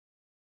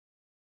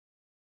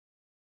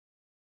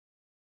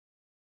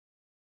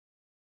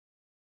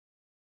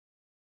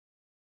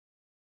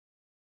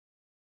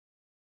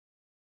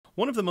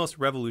One of the most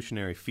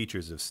revolutionary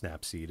features of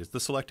Snapseed is the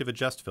Selective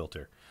Adjust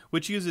filter,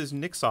 which uses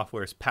Nik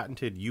Software's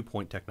patented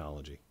U-point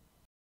technology.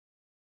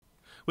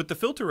 With the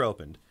filter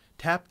opened,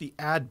 tap the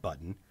Add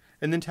button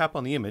and then tap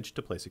on the image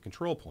to place a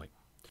control point.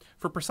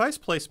 For precise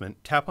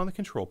placement, tap on the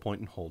control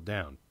point and hold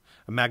down.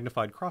 A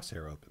magnified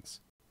crosshair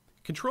opens.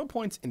 Control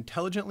points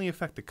intelligently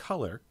affect the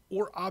color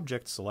or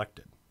object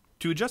selected.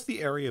 To adjust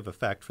the area of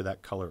effect for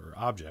that color or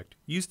object,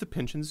 use the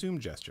pinch and zoom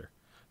gesture.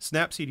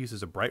 Snapseed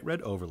uses a bright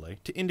red overlay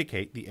to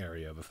indicate the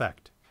area of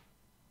effect.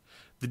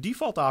 The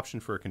default option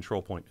for a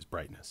control point is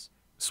brightness.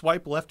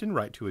 Swipe left and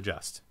right to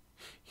adjust.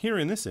 Here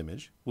in this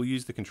image, we'll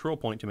use the control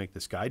point to make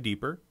the sky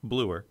deeper,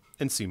 bluer,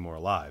 and seem more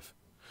alive.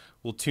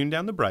 We'll tune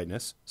down the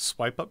brightness,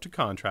 swipe up to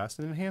contrast,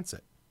 and enhance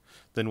it.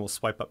 Then we'll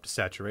swipe up to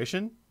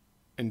saturation,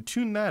 and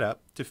tune that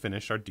up to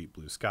finish our deep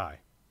blue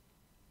sky.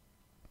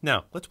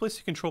 Now, let's place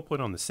the control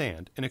point on the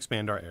sand and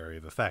expand our area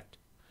of effect.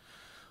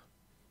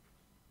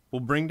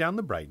 We'll bring down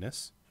the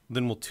brightness,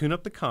 then we'll tune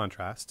up the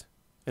contrast,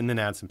 and then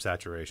add some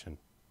saturation.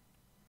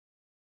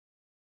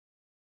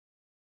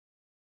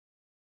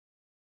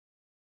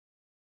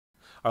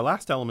 Our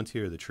last element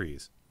here are the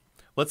trees.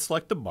 Let's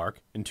select the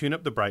bark and tune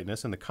up the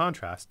brightness and the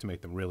contrast to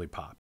make them really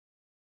pop.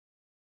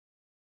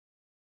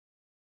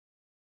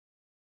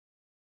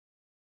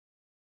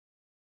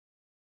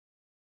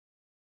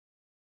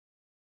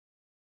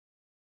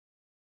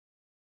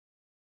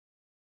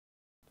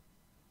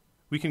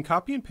 We can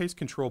copy and paste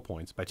control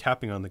points by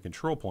tapping on the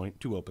control point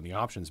to open the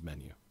options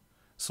menu.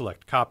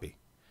 Select Copy.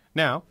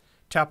 Now,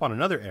 tap on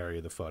another area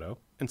of the photo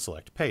and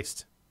select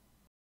Paste.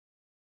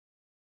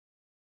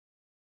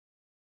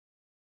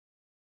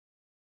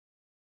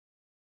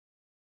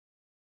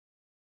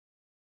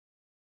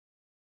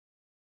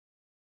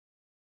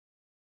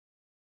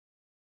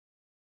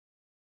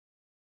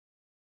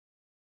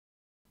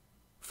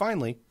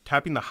 Finally,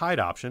 tapping the Hide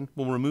option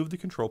will remove the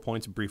control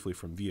points briefly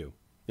from view.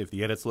 If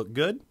the edits look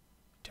good,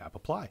 tap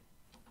Apply.